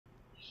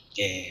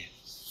Yeah,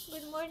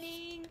 Good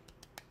morning.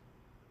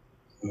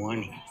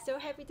 morning. So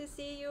happy to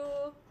see you.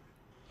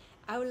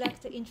 I would like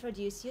to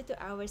introduce you to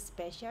our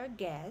special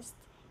guest,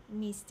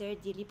 Mr.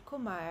 Dilip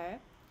Kumar,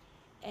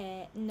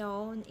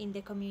 known in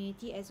the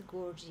community as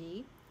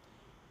Guruji.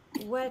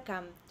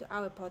 Welcome to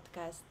our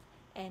podcast.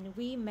 And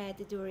we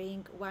met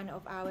during one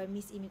of our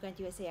Miss Immigrant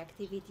USA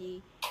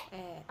activities.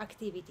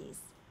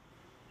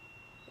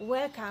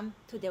 Welcome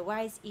to the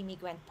Wise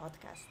Immigrant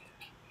podcast.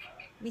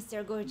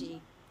 Mr. Guruji,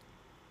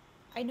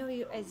 I know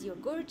you as your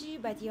Gurji,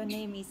 but your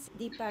name is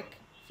Deepak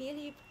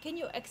Philip. Can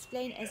you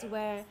explain as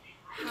well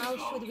how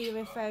should we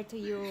refer to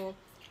you?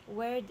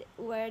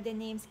 Where the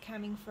name's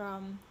coming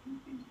from?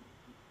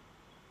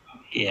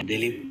 Yeah,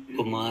 Dilip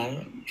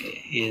Kumar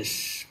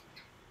is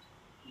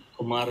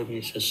Kumar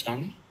means a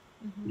son.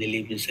 Mm-hmm.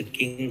 Dilip is a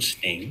king's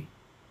name.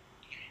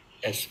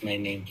 That's my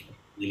name,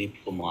 Dilip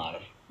Kumar.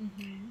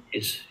 Mm-hmm.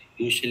 Is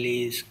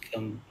usually is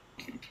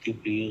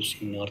people use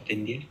in North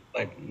India,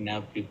 but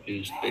now people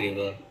use very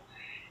well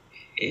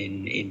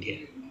in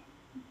India.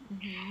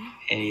 Mm-hmm.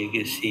 And you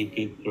can see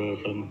people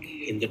from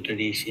Hindu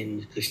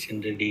traditions,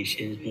 Christian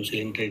traditions,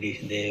 Muslim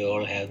traditions. They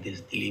all have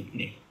this Dilip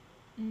name.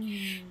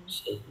 Mm.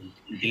 So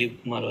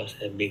Dilip Kumar was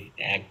a big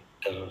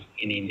actor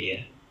in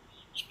India.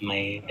 So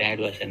my dad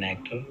was an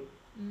actor,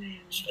 Mm.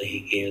 so he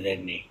gave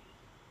that name.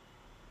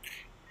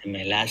 And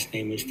my last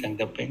name is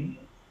Tangapen.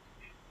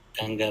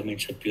 Tanga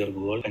means a pure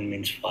gold, and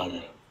means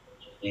father,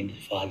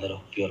 means father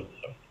of pure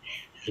gold.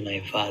 This is my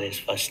father's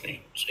first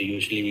name. So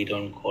usually we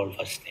don't call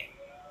first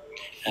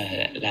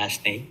name,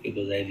 last name,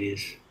 because that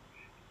is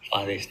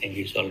father's name.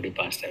 He's already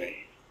passed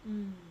away.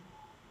 Mm.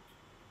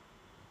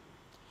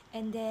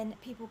 And then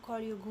people call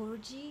you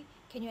Guruji.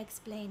 Can you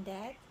explain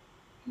that?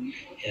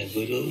 Yeah,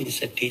 Guru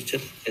is a teacher,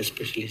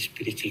 especially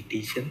spiritual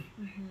teacher.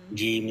 Mm-hmm.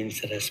 G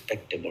means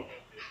respectable.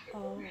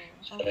 Oh,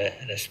 So okay.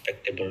 a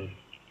respectable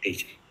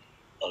teacher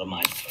or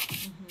master.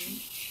 Mm-hmm.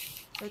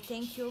 So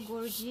thank you,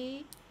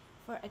 Guruji,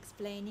 for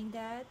explaining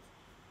that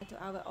to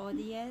our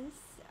audience.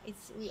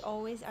 We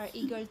always are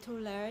eager to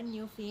learn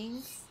new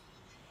things.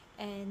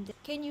 And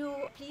can you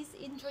please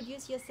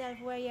introduce yourself,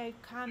 where you're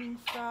coming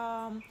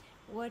from?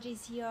 What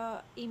is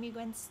your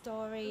immigrant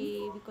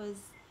story? Because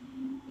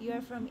you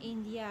are from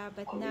India,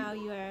 but now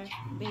you are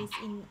based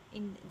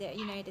in the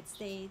United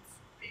States.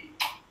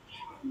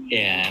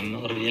 Yeah, I'm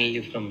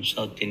originally from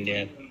South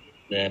India,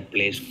 the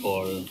place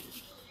called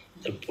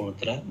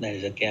Tripunithura. That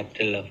is the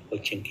capital of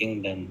Cochin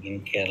Kingdom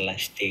in Kerala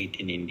state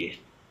in India.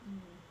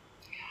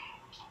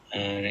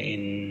 And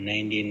in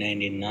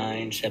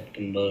 1999,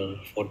 September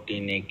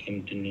 14, I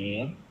came to New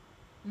York.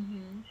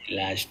 Mm-hmm.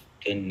 Last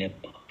 20,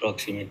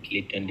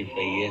 approximately 25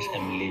 years,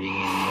 I'm living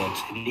in New York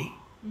City.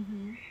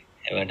 Mm-hmm.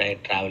 But I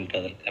travel to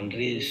other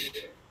countries.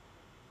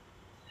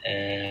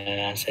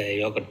 As a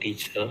yoga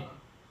teacher,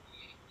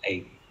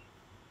 I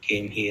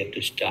came here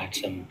to start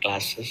some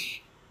classes,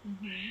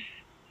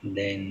 Mm-hmm.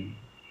 then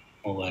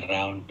move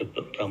around to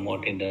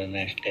promote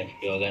international day of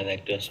yoga.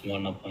 That was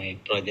one of my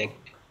project.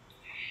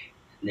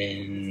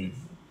 Then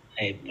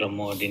I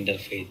promote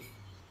interfaith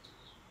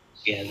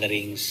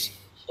gatherings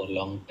for a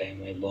long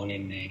time. I born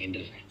in an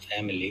interfaith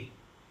family.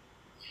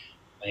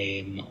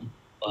 My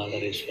father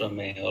is from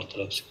an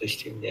Orthodox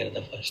Christian. They are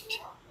the first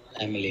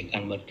family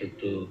converted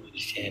to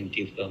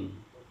Christianity from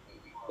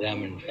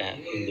Brahmin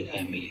Hindu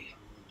family.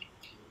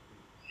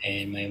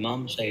 And my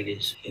mom's side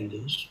is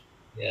Hindus,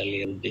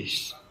 earlier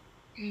Buddhists.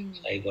 Mm.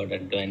 So I got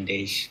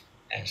advantage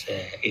as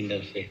a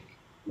interfaith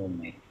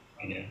movement.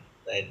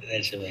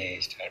 That's the way I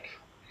started.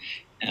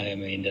 Now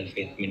I'm an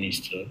interfaith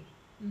minister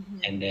Mm-hmm.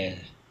 and a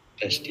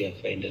trustee of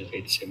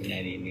interfaith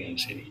seminary in New York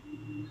City.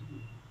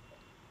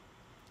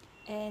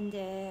 And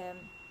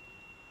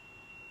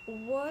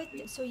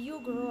so you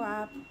grew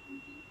up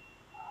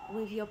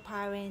with your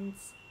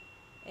parents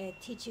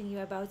teaching you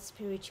about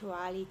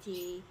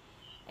spirituality,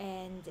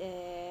 and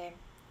did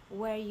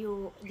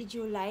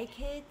you like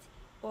it,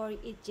 or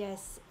it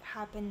just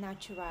happened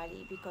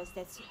naturally because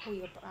that's who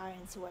your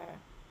parents were,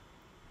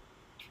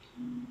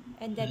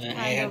 and that I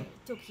kind of had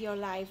took your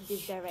life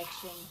this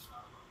direction?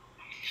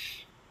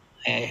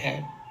 I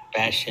had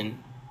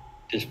passion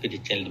to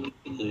spirituality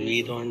because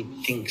we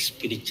don't think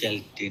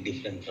spirituality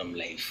different from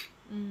life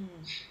Mm.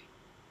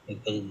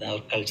 because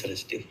our culture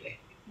is different.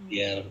 We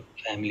Mm. are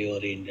family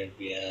oriented,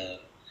 we are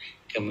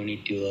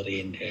community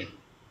oriented,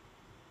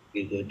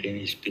 we go to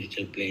any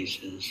spiritual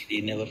places.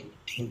 We never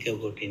think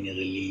about any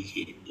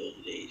religion in those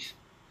days.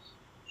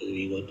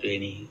 We go to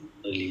any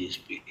religious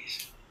place.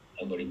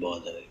 Nobody Mm.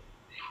 bothering.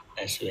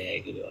 That's the way I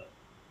grew up.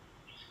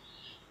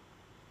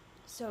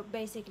 So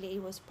basically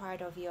it was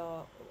part of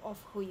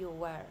who you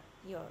were,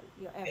 your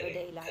Correct,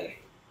 everyday life.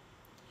 correct,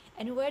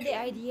 And where the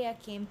correct. idea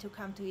came to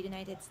come to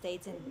United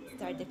States and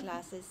start the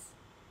classes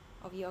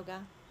of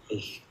yoga?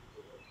 Because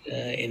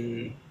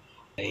in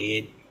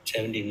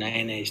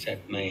 79, I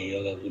started my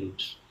yoga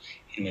groups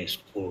in my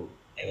school.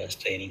 I was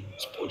training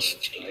sports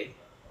children.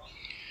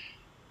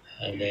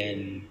 And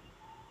then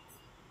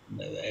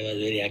I was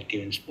very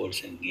active in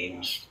sports and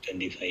games,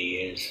 25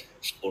 years,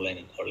 school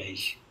and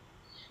college.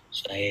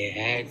 So I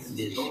had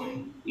this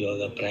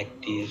yoga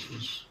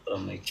practice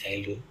from my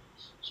childhood.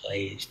 So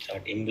I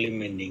start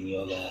implementing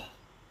yoga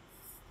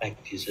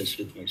practices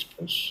with my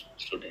sports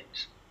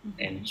students.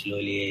 And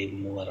slowly I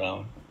move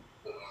around,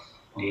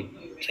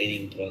 did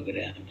training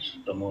programs,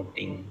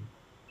 promoting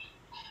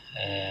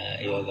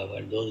yoga.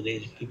 But those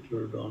days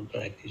people don't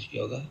practice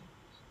yoga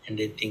and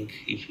they think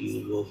if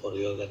you go for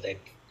yoga that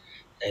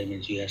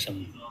means you have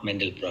some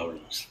mental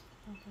problems.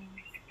 Okay.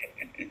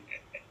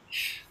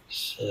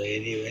 So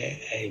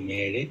anyway, I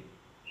made it.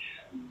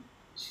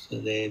 So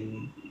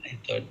then I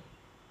thought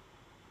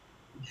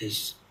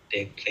just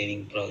take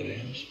training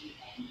programs.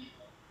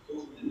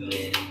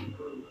 Then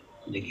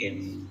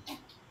became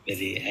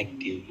very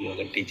active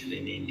yoga teacher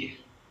in India.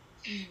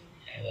 Mm.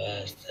 I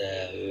was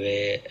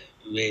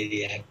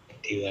very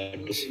active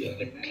adult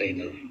yoga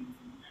trainer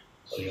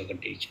for yoga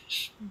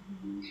teachers.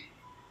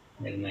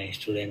 Then my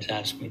students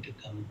asked me to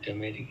come to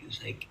America.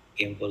 So I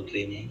came for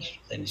 3 months,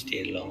 then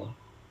stayed longer.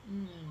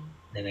 Mm.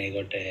 Then I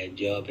got a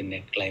job in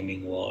a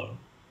climbing wall.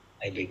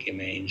 I became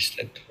an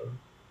instructor.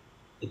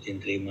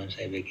 Within 3 months,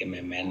 I became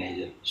a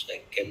manager. So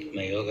I kept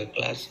my yoga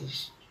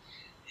classes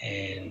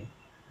and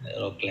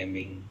rock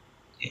climbing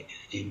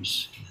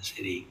gyms in the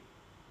city.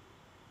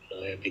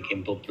 So I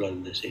became popular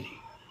in the city.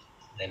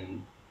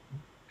 Then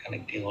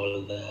connecting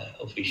all the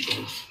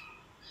officials,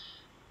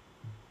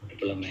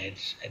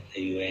 diplomats at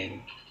the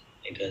UN,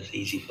 it was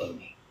easy for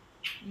me.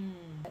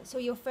 So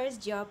your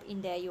first job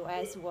in the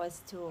US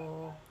was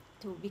to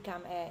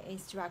become an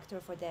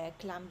instructor for the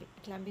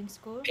climbing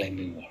school,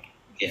 Climbing wall.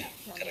 Yeah,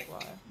 climbing correct.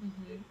 wall.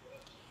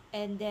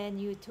 And then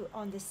you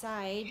on the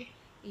side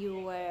you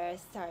were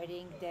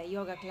starting the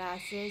yoga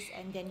classes,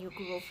 and then you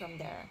grew from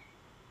there.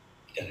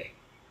 Correct.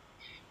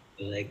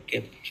 Because I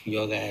kept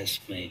yoga as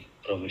my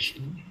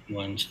profession on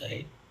one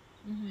side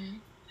Mm-hmm.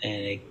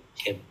 and I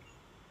kept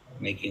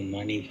making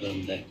money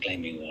from the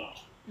climbing wall.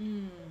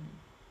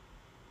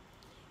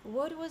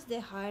 What was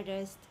the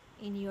hardest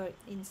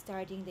in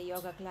starting the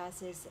yoga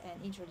classes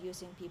and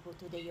introducing people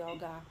to the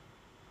yoga?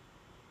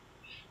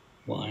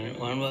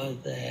 One was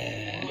the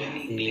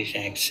English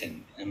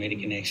accent.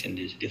 American accent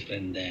is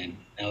different than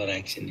our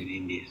accent in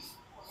India.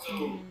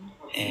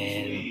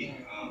 And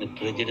the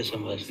prejudice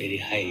was very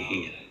high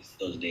here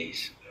those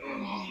days.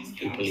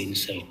 People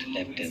insult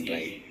left and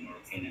right,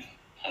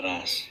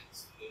 harass.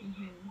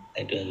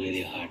 That was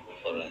very hard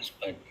for us,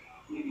 but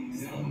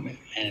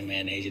I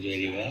managed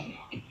very well.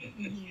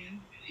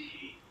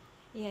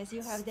 Yes,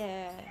 you have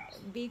the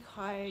big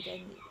heart,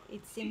 and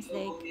it seems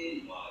like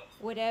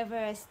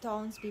whatever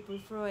stones people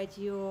throw at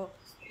you,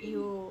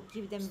 you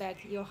give them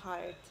back your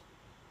heart.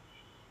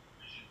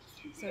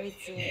 So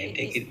it's Yeah,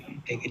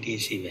 take it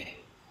easy way.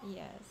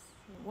 yes.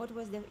 What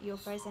was your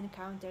first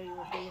encounter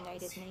with the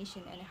United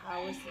Nations, and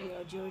how was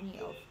your journey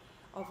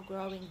of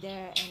growing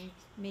there and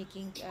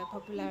making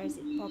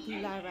popularizing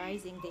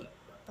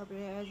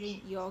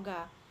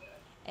yoga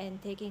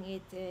and taking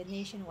it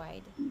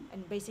nationwide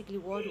and basically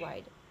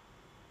worldwide?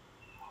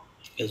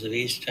 Because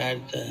we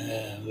started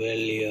the World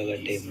Yoga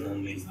Day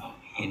movement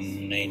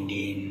in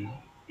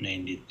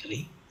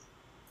 1993.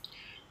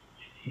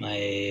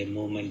 My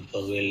movement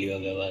for World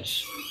Yoga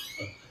was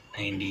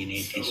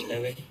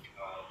 1987.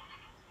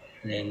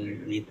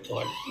 Then we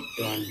thought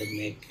we want to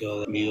make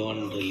yoga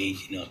beyond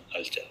religion or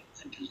culture.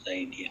 That is the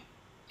idea.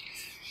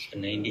 So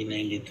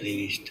 1993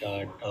 we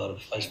start our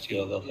first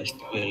World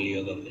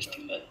Yoga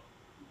Festival.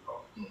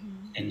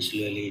 And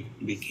slowly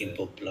it became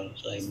popular.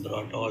 So I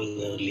brought all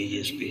the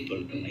religious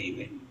people to my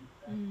event.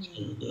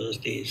 So those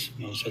days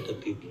most of the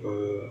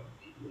people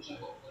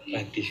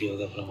practice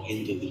yoga from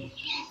Hindu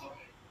villages.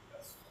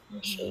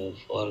 So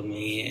for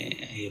me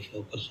I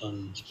focus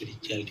on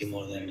spirituality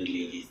more than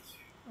religion.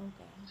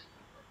 Okay.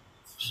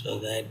 So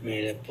that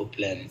made a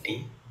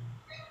popularity.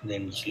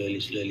 Then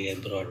slowly I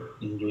brought,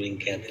 including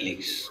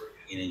Catholics,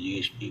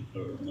 Jewish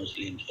people,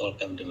 Muslims, all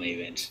come to my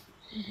events.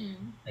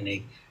 When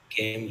I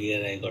came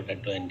here, I got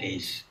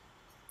advantage.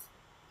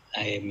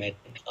 I met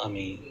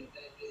Swami.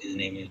 His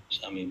name is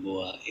Swami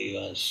Bua. He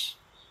was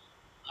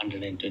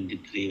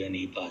 123 when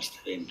he passed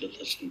away in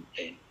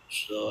 2010.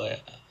 So I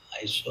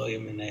saw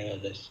him when I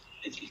was a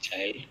little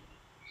child.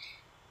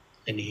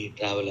 Then he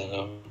traveled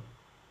around.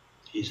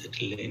 He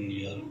settled in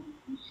New York.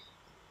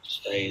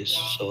 So I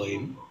saw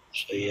him.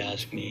 So he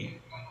asked me,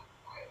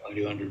 what do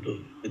you want to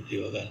do with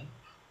yoga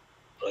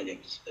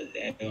projects? I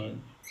said, I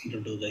want to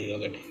do the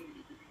yoga day.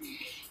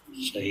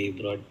 So he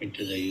brought me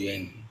to the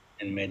UN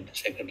and met the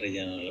Secretary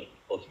General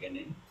of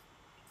UN.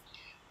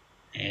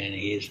 And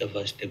he is the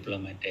first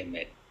diplomat I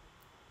met.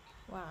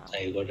 Wow. So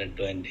I got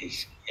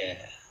advantage.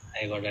 Yeah,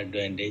 I got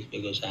advantage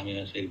because Swami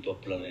was very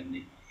popular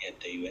at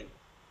the UN.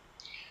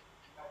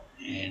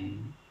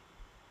 And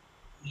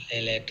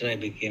later I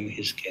became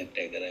his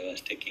caretaker. I was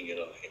taking care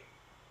of him.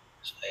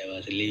 So I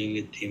was living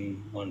with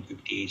him on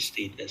 58th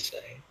Street West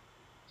Side.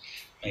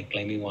 My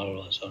climbing wall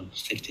was on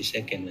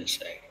 62nd West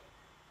Side.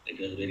 It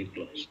was very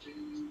close.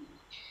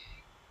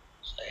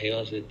 So I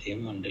was with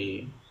him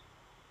until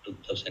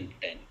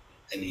 2010.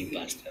 Then he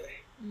passed away.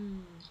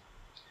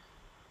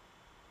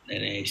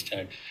 Then I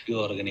started few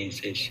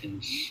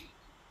organizations.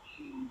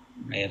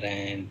 I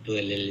ran two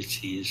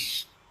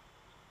LLCs.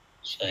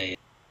 So I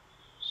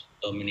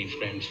so many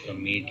friends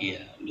from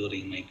media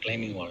during my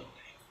climbing work.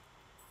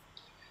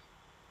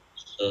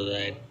 So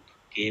that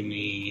gave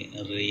me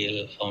a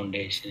real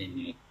foundation in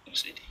New York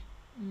City.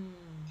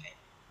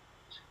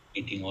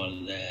 Meeting all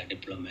the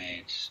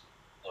diplomats,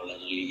 all the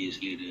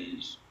religious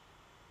leaders.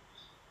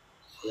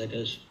 So that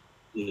was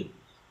good.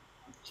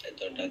 So I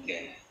thought,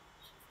 okay,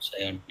 so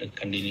I want to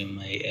continue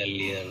my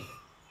earlier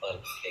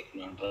work like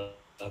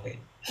non-profit.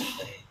 So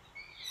I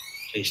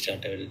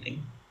restart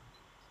everything,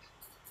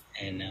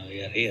 and now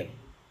we are here.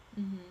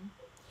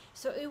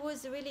 So it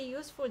was really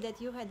useful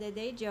that you had a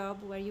day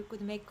job where you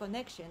could make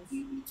connections.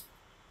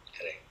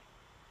 Correct.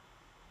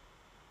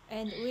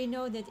 And we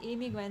know that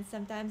immigrants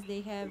sometimes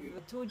they have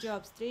two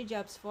jobs, three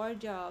jobs, four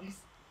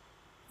jobs.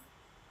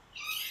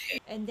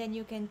 And then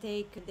you can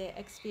take the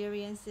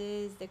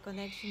experiences, the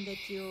connection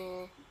that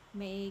you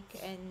make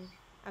and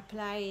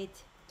apply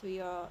it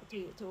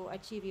to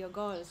achieve your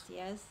goals,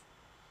 yes?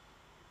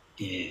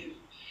 Yeah.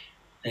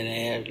 And I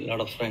had a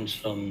lot of friends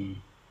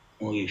from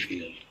movie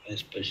field,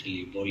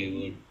 especially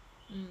Bollywood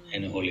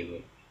and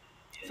Hollywood.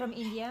 From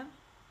India?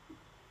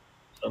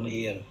 From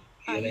here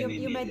in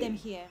You met them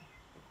India,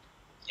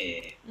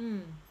 here. yeah,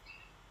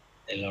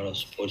 a lot of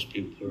sports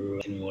people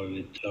involved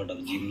with a lot of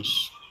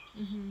gyms,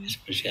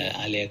 especially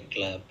Alia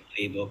Club,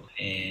 Reebok,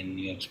 and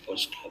New York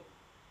Sports Club.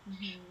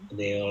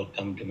 They all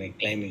come to my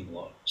climbing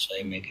wall, so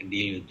I make a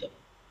deal with them.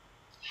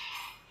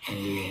 And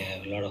we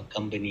have a lot of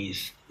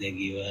companies, they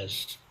give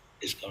us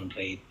discount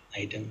rate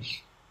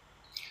items.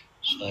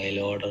 So I'll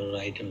order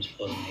items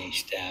for my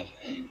staff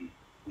and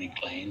my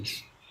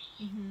clients.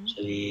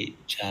 So we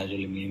charge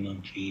only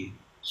minimum fee,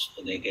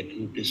 so they get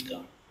good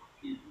discount.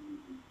 Yeah.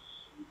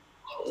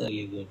 So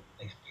really good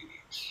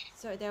experience.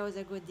 So that was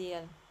a good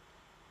deal.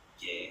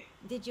 Yeah.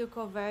 Did you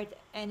convert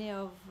any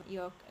of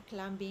your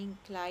climbing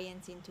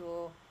clients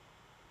into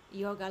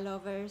yoga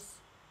lovers?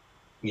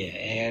 Yeah,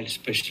 I had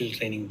special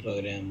training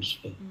programs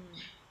for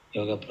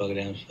yoga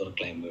programs for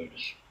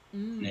climbers.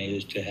 And I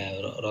used to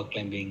have rock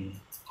climbing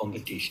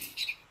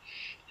competitions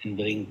and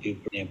bring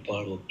people to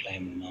Nepal who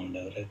climbed Mount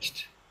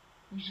Everest.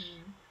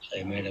 So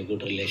I made a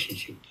good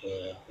relationship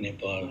with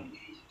Nepal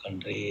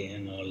country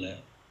and all the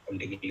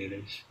political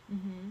leaders.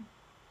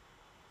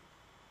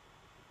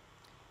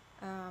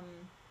 Um,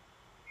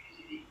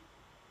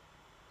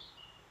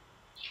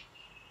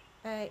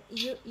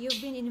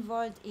 you've been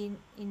involved in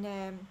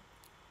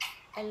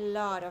a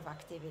lot of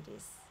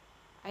activities.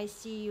 I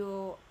see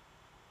you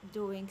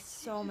doing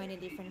so many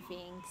different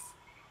things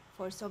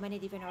for so many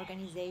different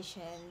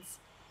organizations,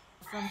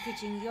 from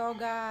teaching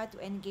yoga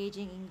to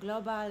engaging in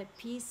global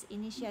peace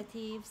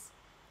initiatives.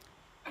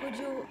 Could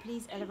you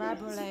please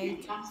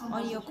elaborate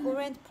on your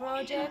current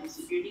projects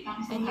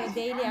and your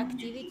daily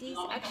activities?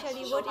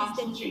 Actually, what is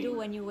that you do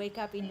when you wake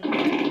up in the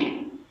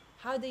morning?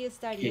 How do you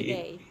start your I-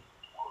 day?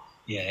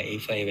 Yeah,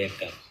 if I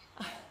wake up,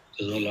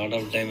 because a lot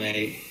of time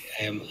I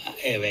am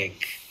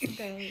awake,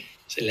 Okay.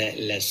 so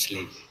less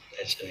sleep.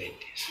 That's the way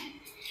it is.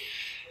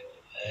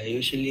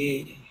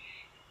 Usually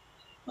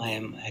I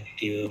am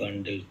active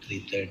until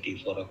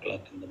 3:30, 4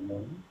 o'clock in the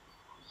morning.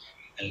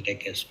 I'll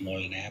take a small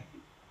nap,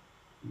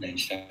 then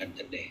start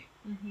the day.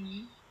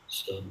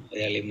 So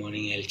early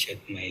morning I'll check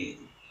my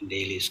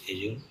daily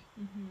schedule,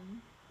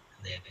 and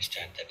then I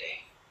start the day.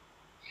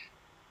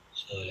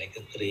 So like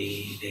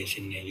 3 days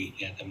in a week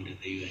I come to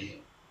the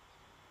UN,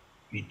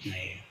 meet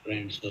my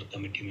friends or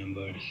committee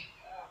members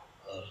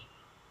or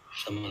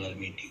some other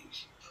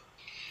meetings.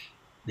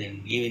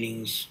 Then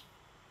evenings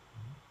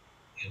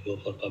you go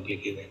for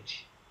public events,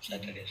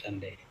 Saturday,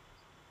 Sunday,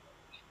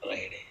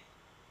 Friday,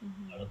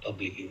 or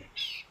public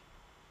events.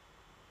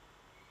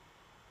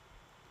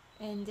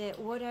 And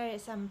what are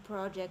some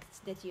projects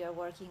that you are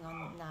working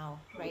on now,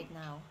 right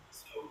now?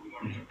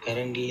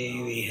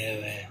 Currently we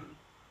have a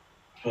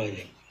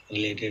project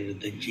related with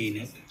the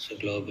GNET, so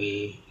Global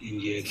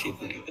NGO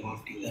Executive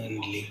Committee.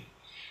 Currently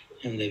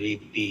I'm the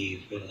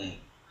VP for the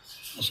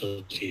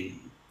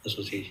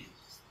association.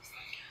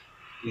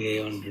 We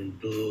want to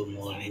do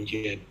more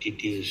NGO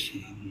activities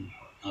in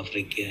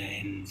Africa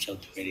and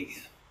South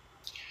America.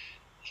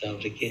 South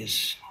Africa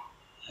is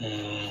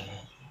uh,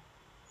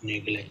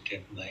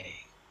 neglected by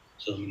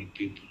so many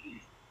people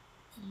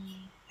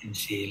and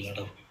see a lot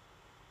of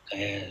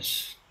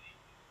chaos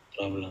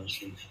problems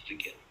in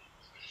Africa.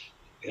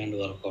 We want to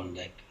work on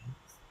that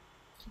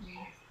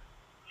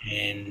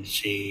and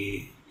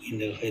see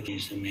interfaith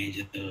is a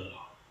major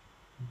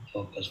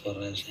focus for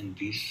us and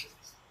peace.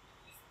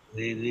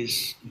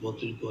 This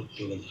both will go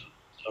together.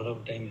 A lot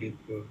of time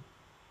people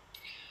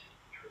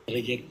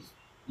reject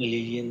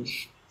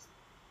religions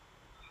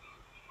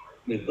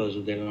because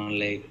they don't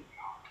like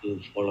to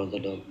follow the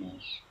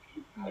dogmas.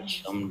 But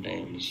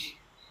sometimes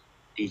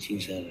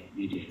teachings are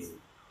beautiful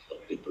for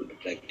people to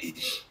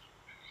practice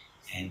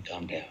and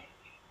calm down.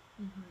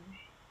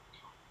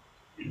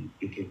 And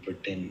people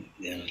pretend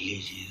they are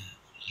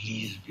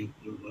religious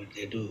people, but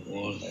they do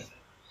all the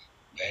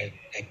bad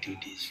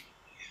activities.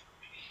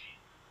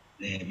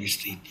 They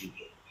mistreat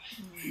people.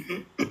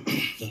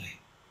 Sorry.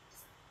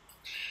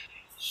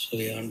 So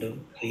we want to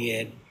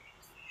create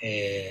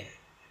a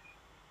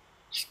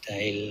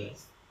style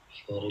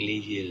for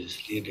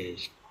religious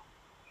leaders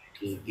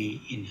to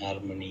be in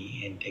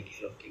harmony and take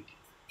care of people.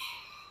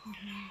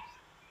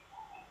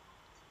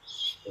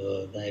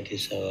 So that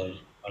is our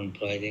one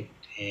project,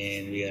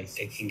 and we are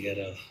taking care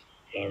of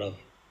a lot of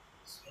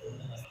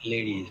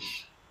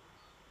ladies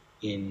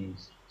in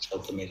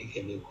South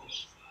America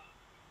because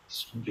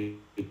some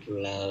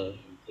people are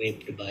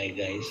raped by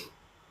guys.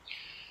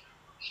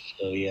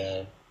 So we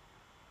are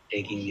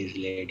taking these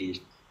ladies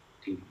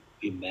to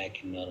be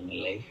back in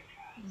normal life.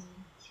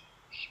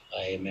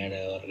 I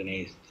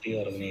made three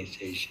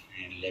organizations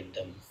and let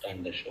them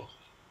run the show.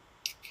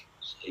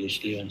 So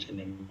usually once in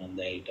a month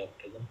I'll talk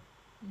to them.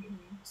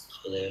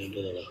 So they will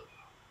do the work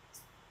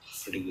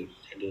pretty good.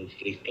 They do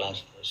free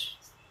classes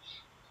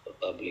for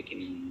public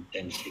in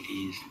 10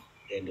 cities.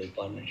 They do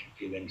partnership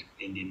events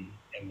with Indian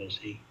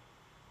Embassy,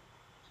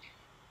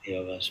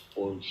 yoga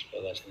sports,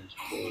 yogasana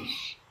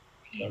sports.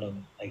 A lot of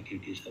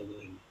activities are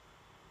going.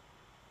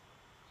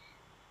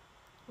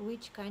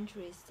 Which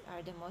countries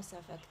are the most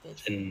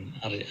affected? In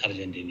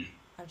Argentina.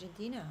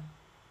 Argentina.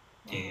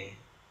 Wow.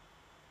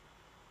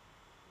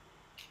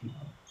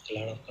 A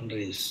lot of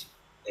countries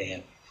they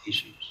have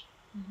issues.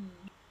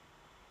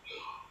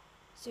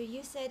 So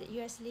you said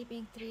you are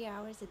sleeping 3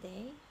 hours a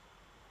day?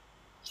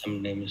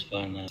 Sometimes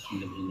 1 hour,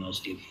 sometimes no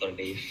sleep for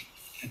days.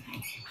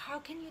 How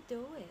can you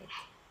do it?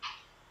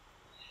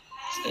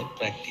 It's a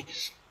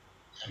practice.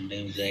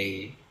 Sometimes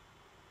I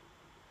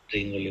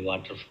drink only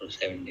water for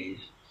 7 days.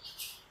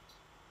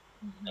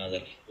 Another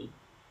food.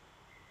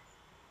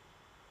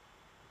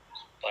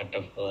 Part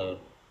of our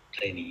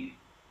training.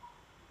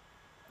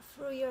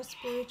 Through your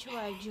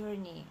spiritual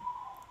journey,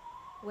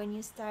 when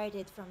you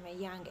started from a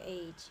young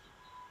age,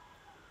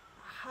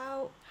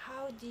 how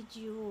did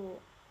you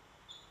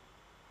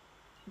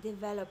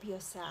develop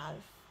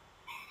yourself?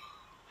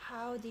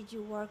 How did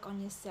you work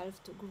on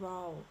yourself to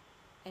grow?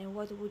 And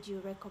what would you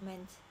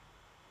recommend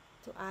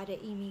to other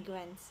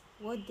immigrants?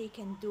 What they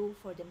can do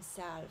for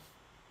themselves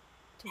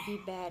to be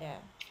better,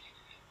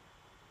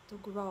 to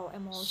grow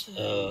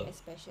emotionally,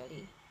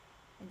 especially,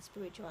 and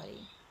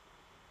spiritually?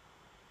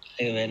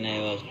 When I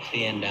was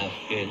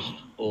 3.5 years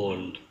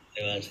old,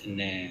 I was in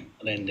a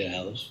rental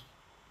house.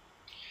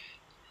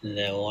 And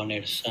I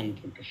wanted sun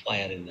put a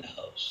fire in the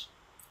house.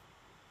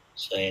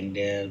 So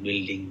entire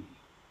building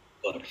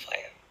got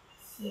fire.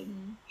 So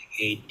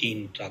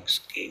 18 trucks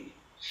came,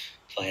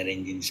 fire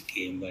engines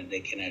came, but they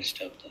cannot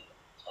stop the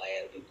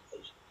fire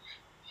because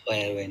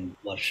fire went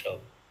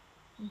workshop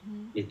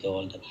with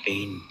all the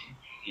paint,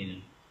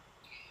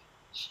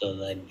 So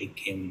that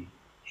became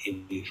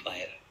heavy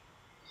fire.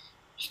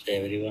 So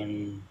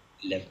everyone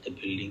left the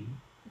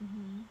building.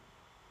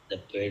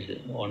 The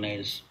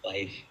owner's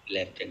wife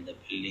left in the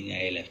building.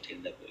 I left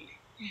in the building.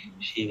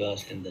 She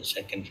was in the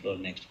second floor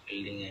next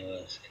building. I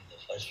was in the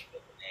first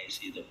floor. I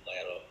see the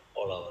fire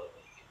all over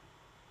me.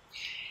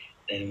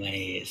 Then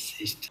my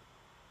sister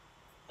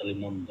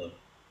remembered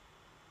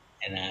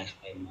and asked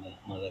my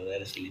mother,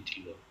 "Where is the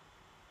little boy?"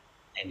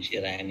 And she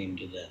ran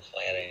into the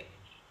fire and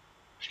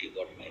she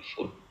got my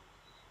food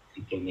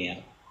and pulled me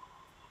out.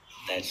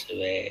 That's the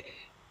way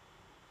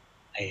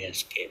I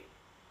escaped.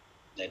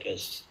 That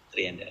was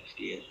 3.5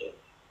 years old.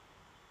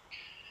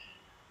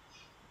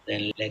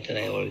 Then later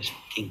I always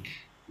think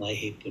why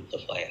he put the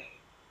fire.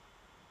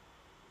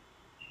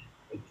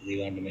 Because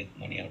he want to make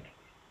money out of it.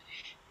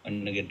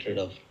 Want to get rid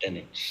of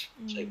tenants.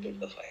 So he put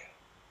the fire.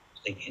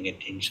 So they can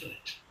get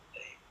insurance.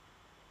 Right?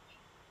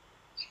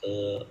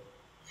 So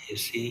you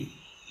see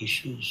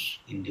issues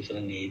in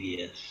different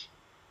areas.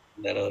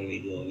 Wherever we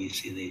go, we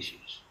see the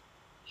issues.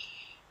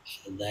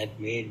 So that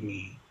made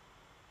me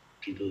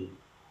to do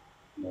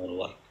more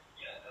work.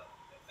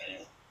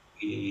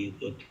 You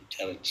go to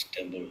church,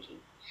 temple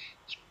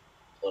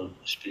for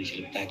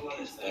spiritual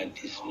practice, but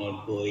it's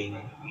not going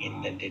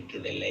in the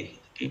day-to-day life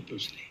of the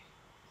people's life.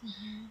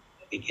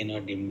 We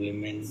cannot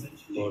implement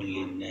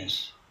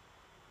godliness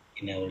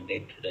in our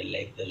day-to-day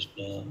life. There's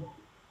no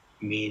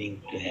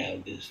meaning to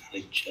have these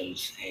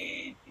rituals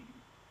and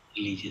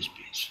religious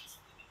places.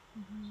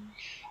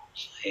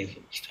 So I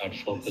start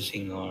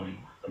focusing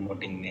on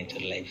promoting nature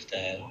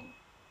lifestyle,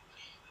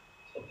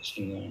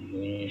 focusing on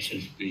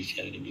universal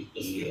spirituality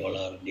because we all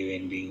are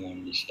divine being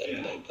on this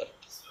earth by birth.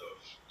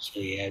 So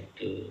we have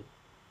to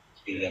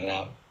figure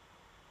out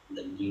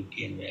the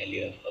beauty and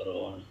value of our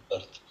own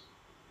birth.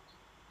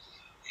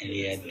 And we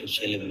have to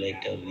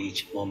celebrate our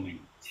each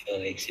moment,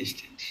 our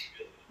existence.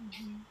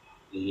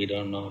 Because we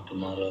don't know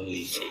tomorrow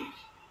we'll see.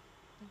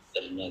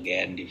 There is no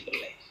guarantee for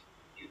life.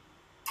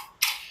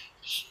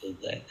 So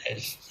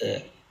that's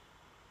the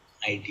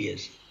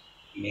ideas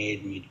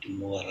made me to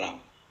move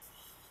around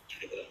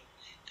different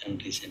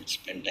countries and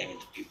spend time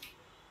with people.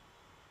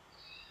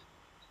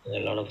 A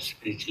lot of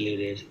spiritual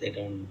leaders, they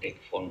don't take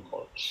phone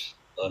calls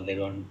or they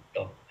don't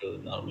talk to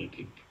normal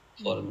people.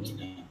 For me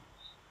now,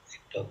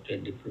 I talk to a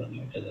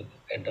diplomat or the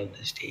head of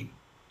the state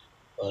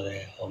or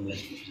a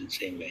homeless person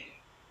same way.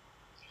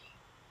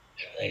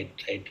 I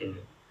try to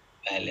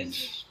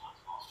balance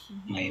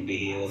my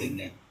behavior in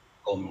a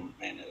common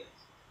manner.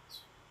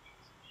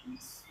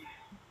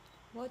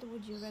 What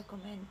would you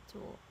recommend to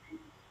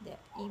the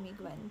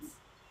immigrants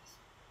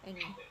and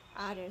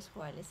others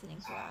who are listening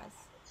to us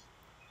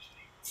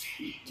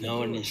to No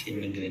one do? is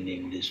immigrant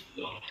in this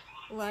world.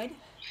 What?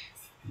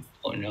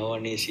 Oh, no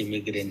one is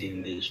immigrant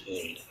in this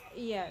world.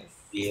 Yes.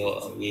 We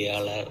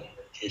all are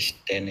just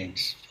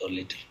tenants for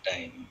little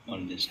time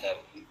on this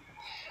earth.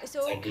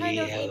 So But we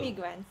have,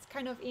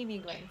 kind of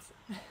immigrants.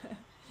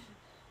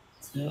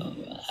 no,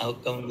 how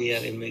come we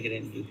are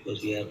immigrant?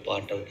 Because we are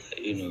part of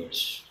the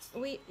universe.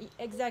 We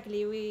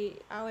exactly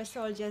our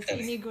soul just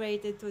Correct.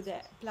 immigrated to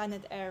the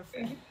planet Earth.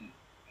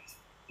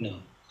 No,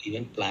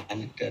 even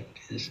planet Earth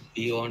is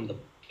beyond the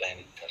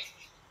planet Earth.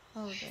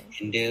 Okay.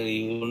 Entire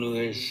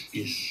universe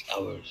is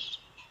ours,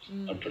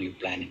 not only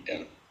planet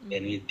Earth.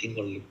 When we think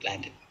only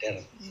planet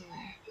Earth,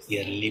 we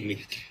are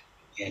limited.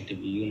 We have to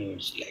be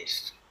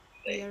universalized,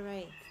 right? You're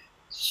right.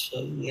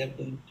 So we are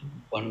going to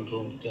one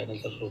room to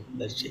another room.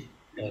 That's it,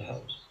 in our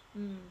house.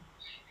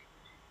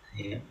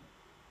 Yeah.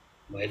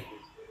 But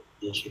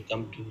those who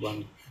come to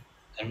one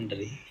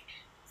country,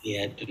 we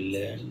have to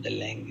learn the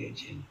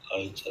language and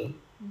culture.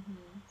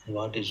 And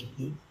what is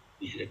good,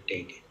 we have to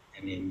take it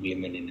and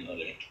implement in our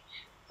life.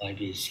 What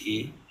we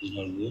see is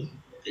not good,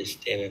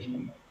 just stay away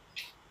from it.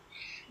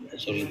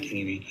 That's the only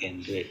thing we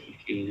can do. It.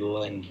 If you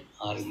go and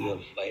argue or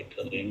fight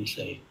or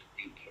insult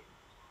people,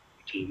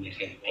 it will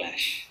make a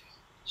clash.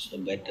 So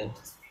better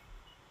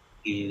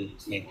you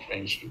make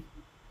friendship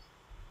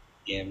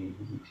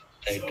and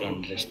try to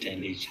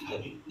understand each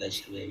other.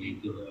 That's the way we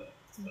go.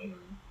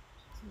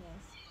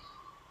 Yes.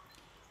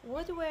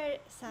 What were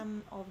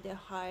some of the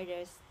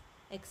hardest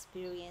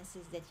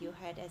experiences that you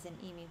had as an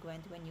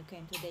immigrant when you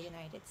came to the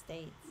United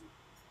States?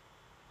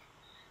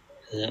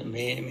 The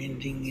main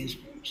thing is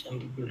some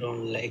people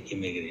don't like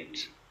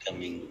immigrants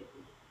coming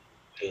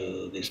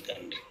to this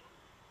country.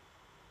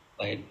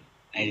 But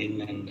I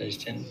didn't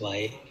understand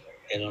why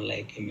they don't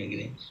like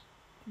immigrants.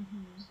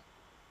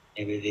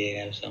 Maybe they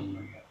have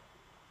some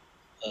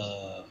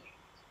uh,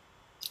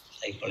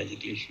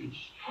 psychological issues.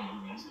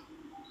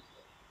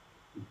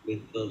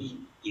 Because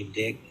if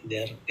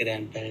their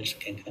grandparents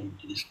can come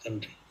to this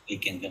country, we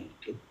can come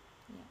too.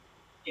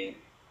 Yeah.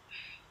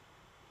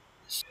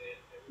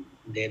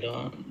 They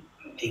don't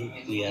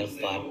think we are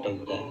part of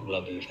the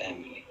global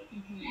family.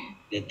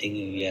 They think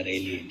we are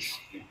aliens.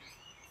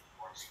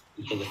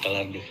 Because the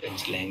color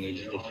difference,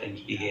 language difference,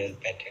 behavior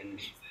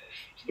patterns,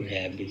 food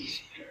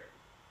habits.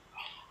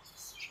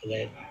 So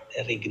that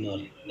they're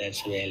ignored.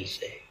 That's why I'll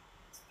say.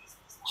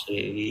 So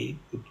we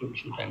people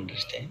should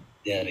understand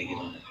they are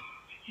ignorant.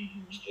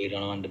 So we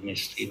don't want to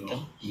mistreat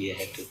them. We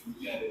have to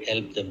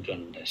help them to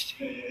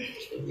understand.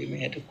 So we may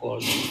have to call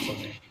them for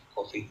a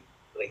coffee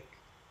break,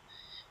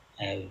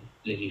 have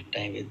little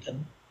time with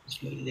them.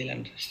 Slowly they'll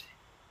understand.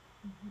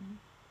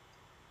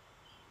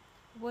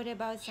 What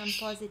about some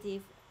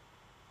positive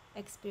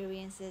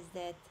experiences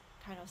that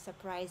kind of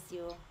surprised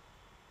you?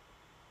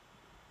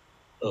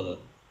 So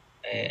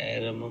I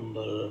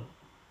remember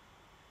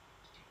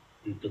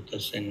in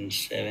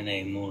 2007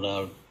 I moved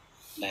out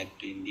back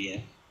to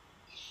India.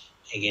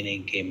 Again I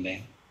came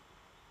back.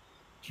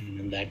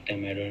 And that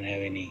time I don't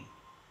have any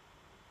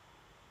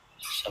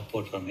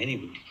support from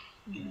anybody.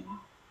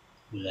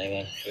 Because I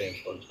was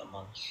away for some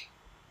months.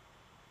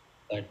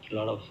 But a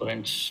lot of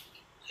friends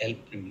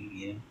helped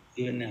me.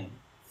 Even now,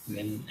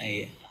 when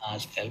I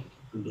ask help,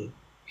 people do it.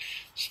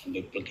 Some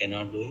people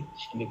cannot do it,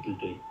 some people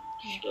do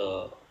it.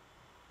 So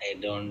I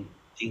don't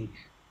think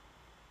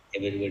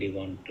everybody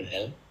want to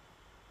help.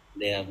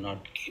 They are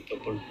not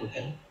capable to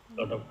help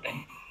a lot of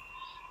time.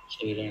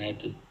 So we don't have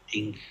to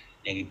think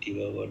negative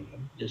about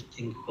them. Just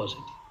think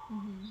positive.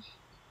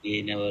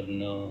 We never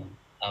know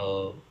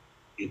how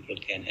people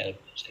can help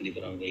us in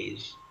different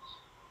ways.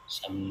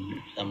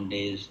 Some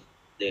days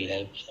they'll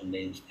help, some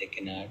days they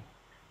cannot.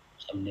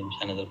 Sometimes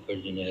another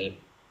person will help,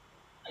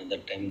 another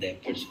time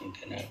that person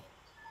cannot.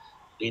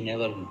 We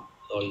never know.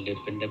 It all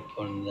depend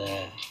upon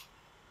the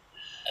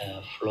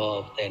flow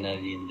of the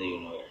energy in the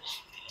universe.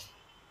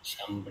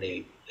 Somebody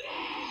will be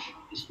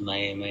there. This is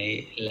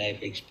my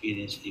life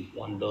experience. If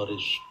one door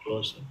is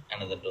closing,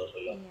 another door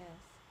will open.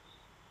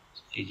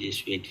 So you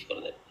just wait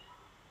for that.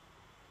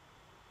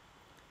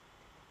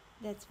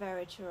 That's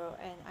very true,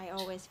 and I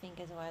always think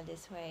as well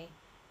this way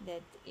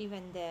that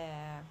even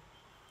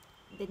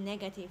the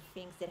negative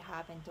things that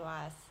happen to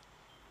us,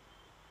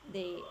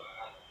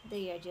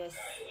 they are just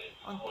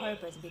on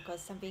purpose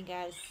because something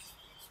else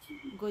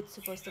good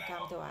supposed to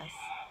come to us.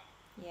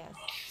 Yes.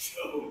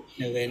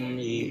 When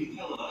we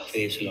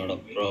face a lot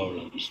of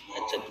problems,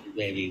 that's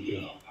where we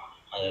grow.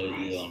 Otherwise,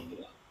 we won't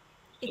grow.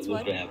 It's So good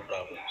what? to have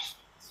problems.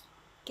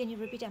 Can you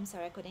repeat? I'm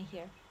sorry, I couldn't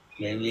hear.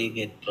 When we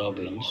get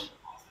problems,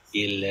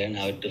 we learn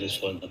how to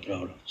resolve the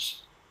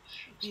problems.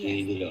 So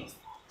Yes. we grow.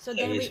 So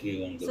Otherwise, we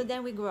won't grow.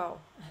 then we grow.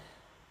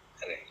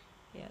 Correct.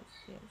 Yes,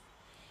 yes.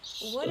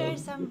 So What are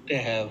some? good to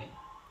have,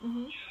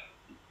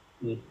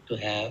 good to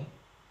have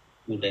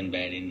good and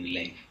bad in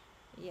life.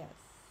 Yes,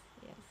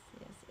 yes,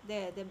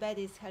 yes. The bed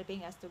is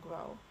helping us to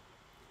grow.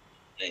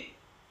 Right.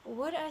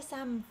 What are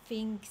some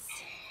things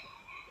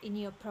in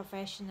your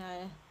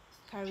professional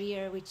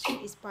career which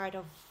is part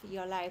of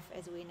your life,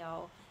 as we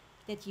know,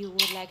 that you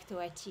would like to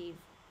achieve?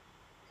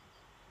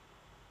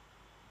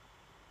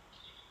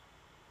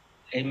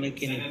 I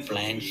make any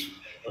plans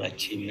for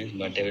achievements,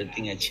 but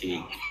everything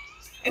achieving.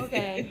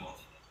 Okay.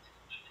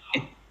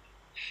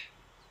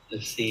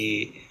 Let's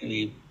see,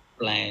 we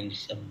plan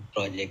some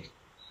projects,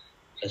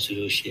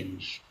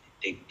 resolutions,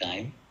 it take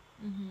time.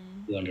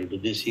 Mm-hmm. We want to do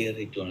this year,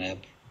 it won't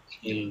happen.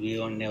 Yeah. We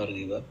won't never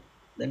give up.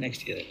 The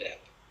next year it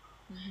happen.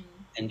 Mm-hmm.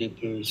 And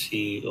people will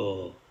see,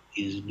 oh,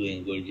 he's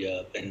doing a good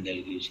job, and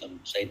they'll give some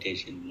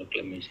citation,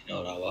 proclamation,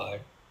 or award.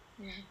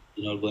 Yeah.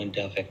 It's not going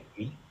to affect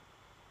me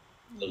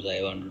Yeah. because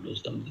I want to do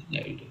something,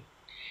 I will do.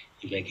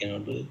 If I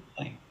cannot do it,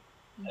 fine.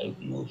 I will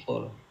Mm-hmm. move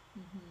forward.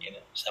 Mm-hmm.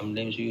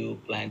 Sometimes you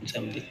plan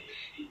something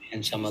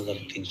and some other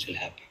things will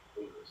happen.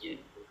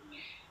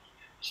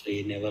 So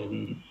you never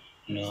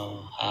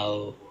know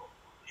how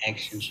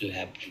actions will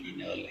happen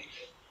in our life.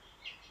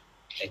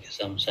 Like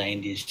some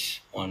scientists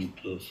want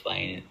to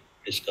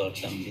discover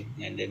something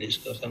and they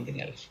discover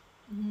something else.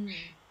 Mm-hmm.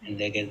 And Yeah.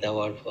 they get the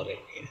award for it.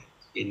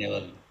 We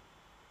never know.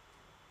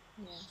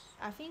 Yes.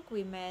 I think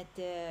we met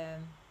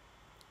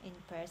in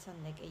person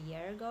like a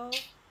year ago.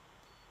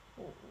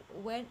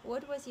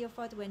 What was your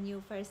thought when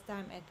you first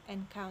time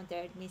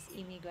encountered Miss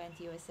Immigrant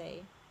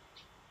USA?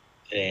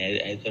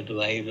 I thought,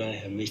 why don't I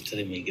have Mr.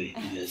 Immigrant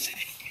USA?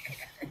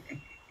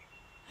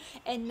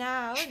 And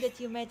now that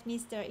you met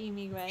Mr.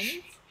 Immigrant,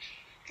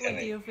 what do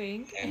Correct. you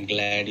think? I'm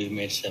glad you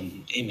met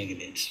some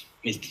immigrants,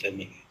 Mr.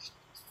 Immigrants.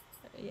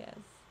 Yes.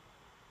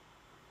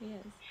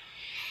 Yes.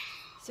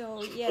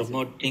 So yes.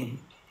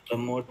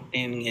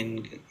 Promoting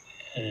and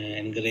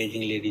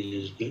encouraging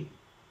ladies is good,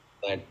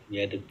 but we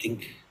have to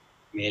think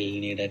male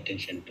need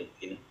attention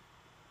too.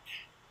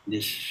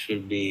 This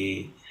should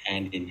be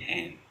hand in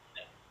hand.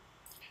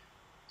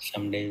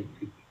 Sometimes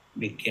we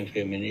become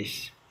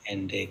feminists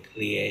and they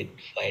create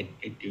fight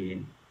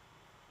between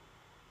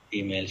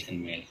females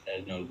and males.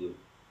 That's not good.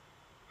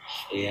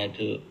 So you have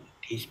to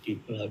teach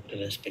people how to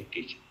respect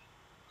each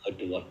other, how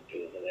to work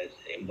together. That's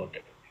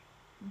important.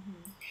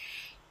 Mm-hmm.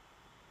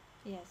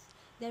 Yes.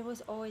 That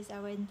was always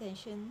our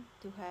intention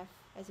to have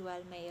as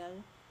well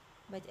male,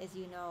 but as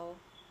you know,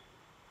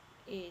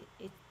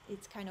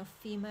 it's kind of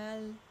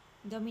female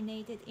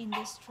dominated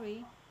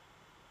industry.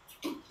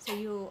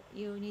 So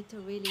you need to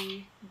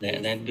really That,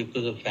 base that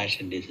because of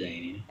fashion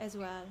design. as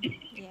well.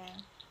 Yeah.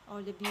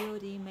 All the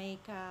beauty,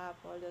 makeup,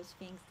 all those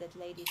things that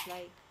ladies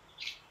like.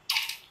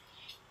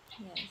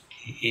 Yes.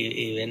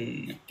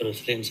 Even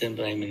presidents and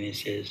prime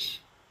ministers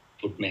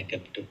put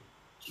makeup too.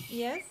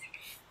 Yes.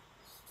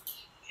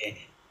 Yeah.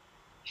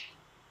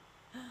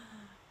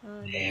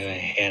 Oh, They that's have a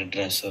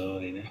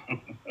good. hairdresser.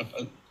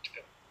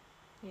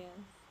 Yes.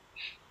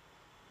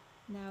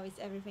 Now it's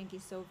everything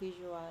is so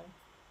visual.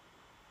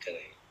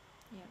 Correct.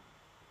 Yeah.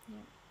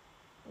 Yeah.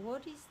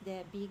 What is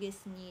the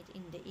biggest need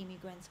in the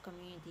immigrants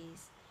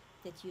communities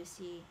that you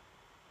see?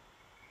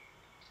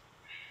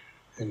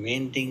 The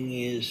main thing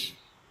is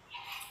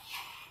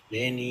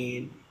they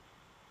need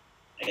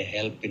a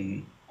help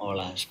in all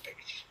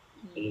aspects.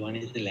 Because one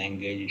Mm-hmm. is the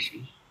language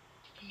issue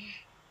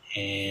Correct.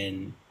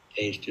 and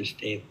place to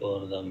stay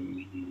for them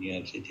in New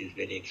York City is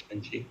very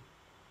expensive.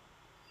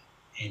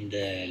 And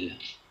the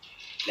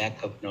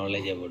lack of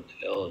knowledge about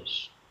the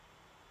laws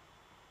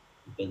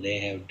because they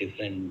have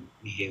different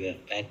behavior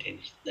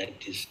patterns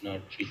that is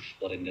not fit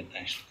for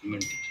international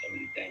community so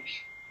many times.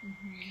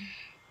 Mm-hmm.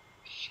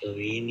 So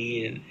we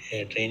need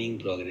a training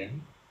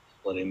program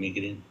for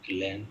immigrants to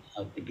learn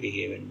how to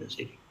behave in the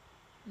city.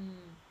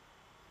 Mm.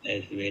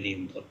 That's very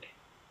important.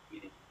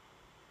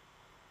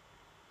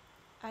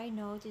 I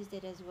noticed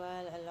that as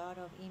well. A lot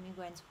of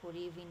immigrants who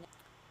live in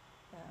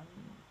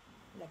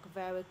like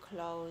very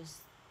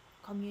close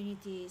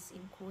communities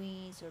in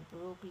Queens or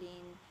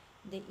Brooklyn,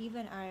 they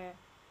even are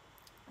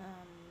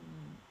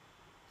um,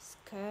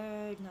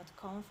 scared, not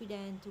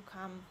confident to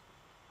come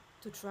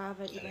to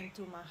travel even Correct.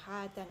 to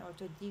Manhattan or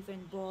to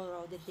different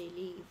borough that they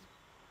live.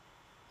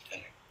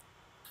 Correct.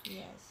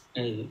 Yes.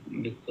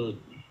 Because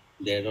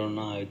they don't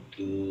know how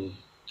to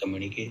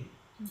communicate.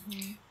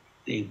 Mm-hmm.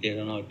 If they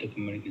don't know how to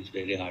communicate, it's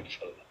very hard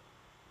for them.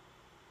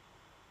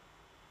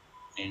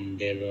 And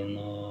they don't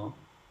know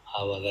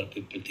how other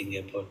people think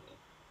about them.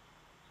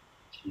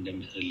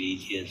 Sometimes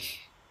religious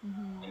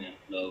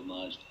Mm-hmm.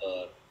 dogmas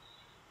or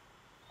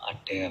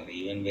attire,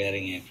 even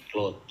wearing a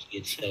cloth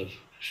itself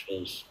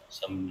shows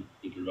some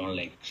people don't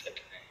like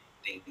certain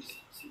things.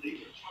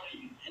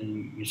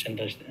 And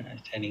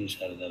misunderstandings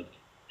are there,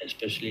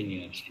 especially in New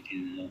York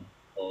City.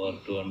 Over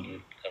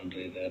 200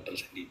 country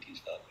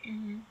representatives are there.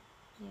 Mm-hmm.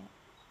 Yeah.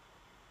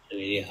 It's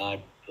very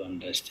hard to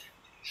understand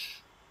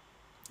this.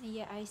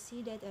 Yeah, I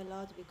see that a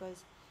lot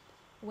because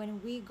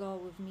when we go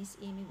with Miss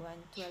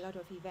Immigrant to a lot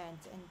of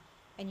events,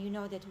 and you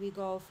know that we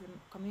go from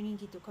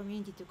community to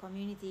community to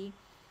community,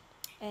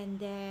 and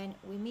then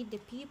we meet the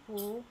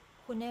people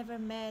who never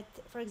met.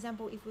 For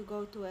example, if we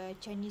go to a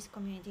Chinese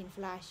community in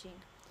Flushing,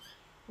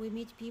 we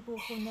meet people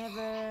who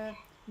never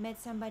met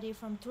somebody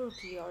from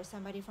Turkey or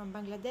somebody from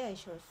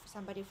Bangladesh or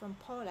somebody from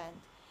Poland,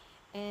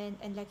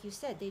 and like you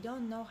said, they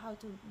don't know how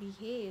to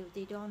behave,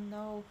 they don't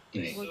know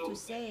Right. what to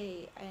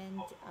say,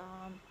 and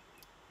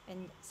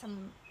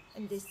some,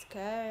 and they're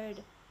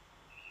scared,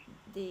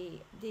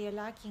 they are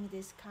lacking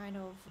this kind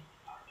of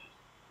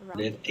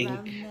They think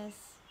roundness.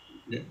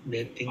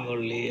 they think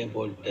only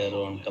about their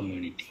own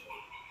community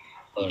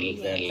or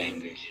their Yes,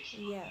 language.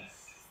 yes,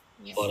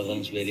 yes. For them,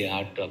 it's very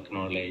hard to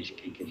acknowledge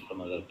people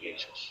from other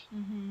places.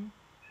 Mm-hmm.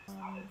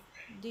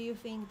 Do you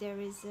think there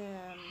is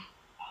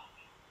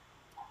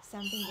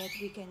something that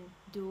we can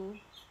do,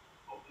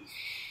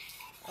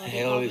 or the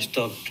I always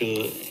government? talk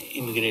to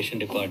immigration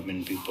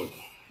department people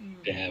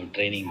to have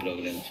training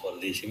programs for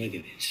these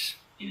immigrants.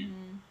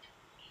 Mm-hmm.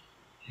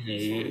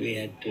 We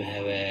had to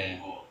have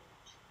a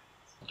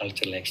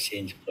cultural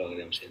exchange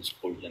programs in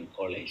schools and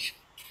college.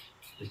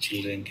 The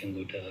children can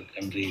go to other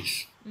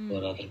countries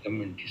or other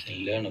communities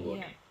and learn about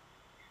Yeah. it.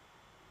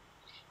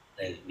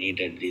 That is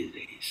needed these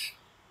days.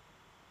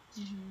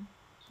 Mm-hmm.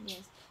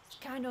 Yes, it's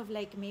kind of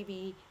like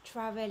maybe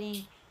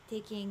traveling,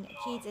 taking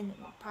kids and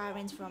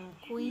parents from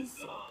Queens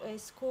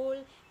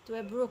school to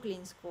a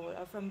Brooklyn school,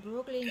 or from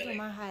Brooklyn to Correct.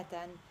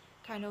 Manhattan,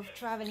 kind of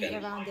traveling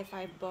Correct. around the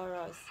five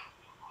boroughs.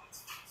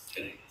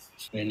 Correct.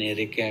 When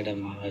Eric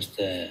Adam was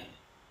the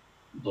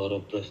borough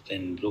president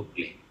in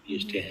Brooklyn,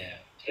 used to have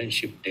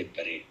friendship day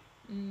parade.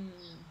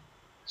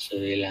 So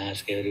we'll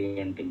ask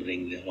everyone to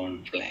bring their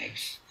own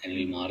flags and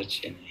we'll march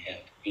and we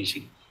have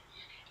music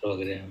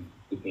program.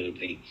 People will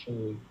bring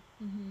food.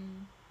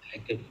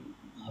 Like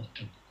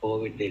after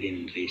COVID, they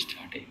didn't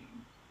restart it.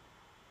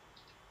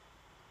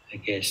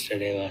 Like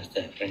yesterday was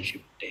the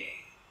friendship day.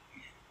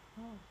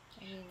 Oh,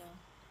 I didn't know.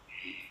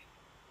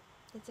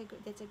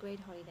 That's a great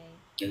holiday.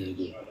 That's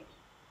good.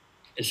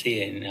 You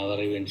see, in our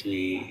events,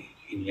 we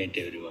invite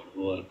everyone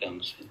who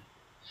comes.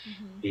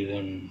 We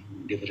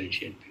don't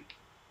differentiate people.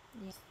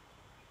 Yeah.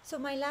 So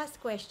my last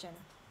question,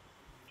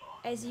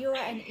 as you are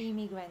an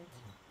immigrant,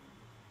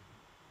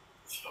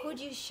 could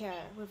you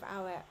share with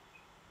our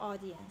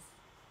audience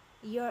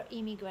your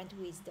immigrant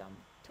wisdom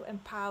to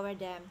empower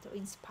them, to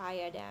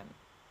inspire them?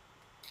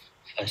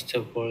 First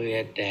of all, we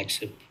have to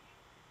accept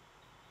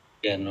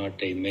we are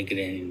not an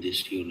immigrant in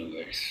this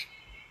universe.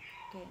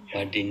 Okay.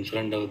 But in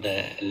front of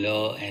the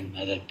law and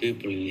other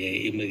people, we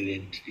are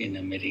immigrants in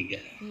America.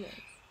 Yes.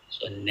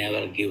 So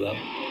never give up.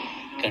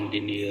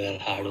 Continue your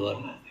hard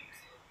work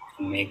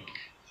to make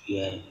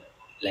your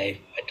life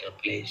better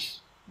place.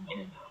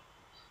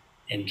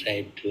 And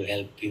try to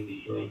help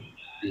people,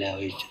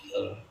 love each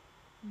other,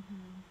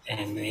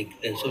 and make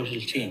the social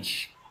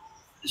change.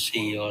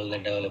 See all the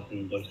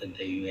development goals at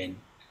the UN,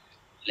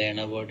 learn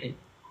about it,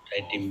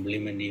 try to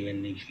implement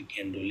even if you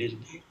can do little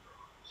bit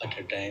at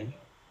a time.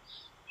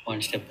 One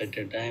step at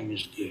a time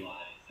is good.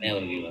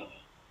 Never give up.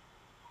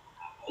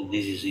 So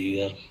this is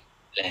your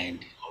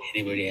land.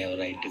 Anybody have a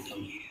right to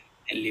come here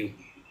and live.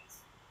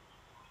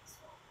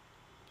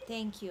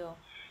 Thank you.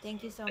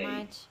 Thank you so Right.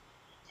 much.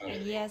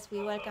 And yes, we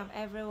welcome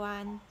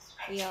everyone.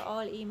 We are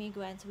all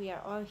immigrants. We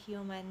are all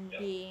human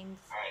beings.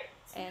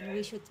 And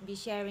we should be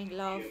sharing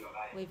love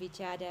with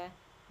each other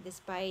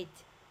despite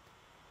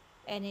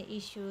any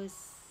issues,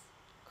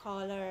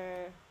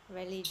 color,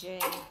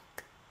 religion.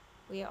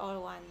 We are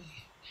all one.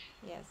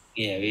 Yes.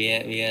 Yeah,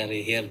 we are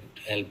here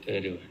to help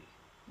everyone.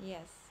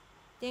 Yes.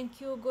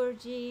 Thank you,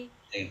 Guruji.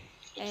 Okay.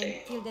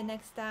 And till the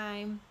next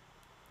time,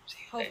 See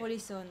you. hopefully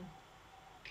soon.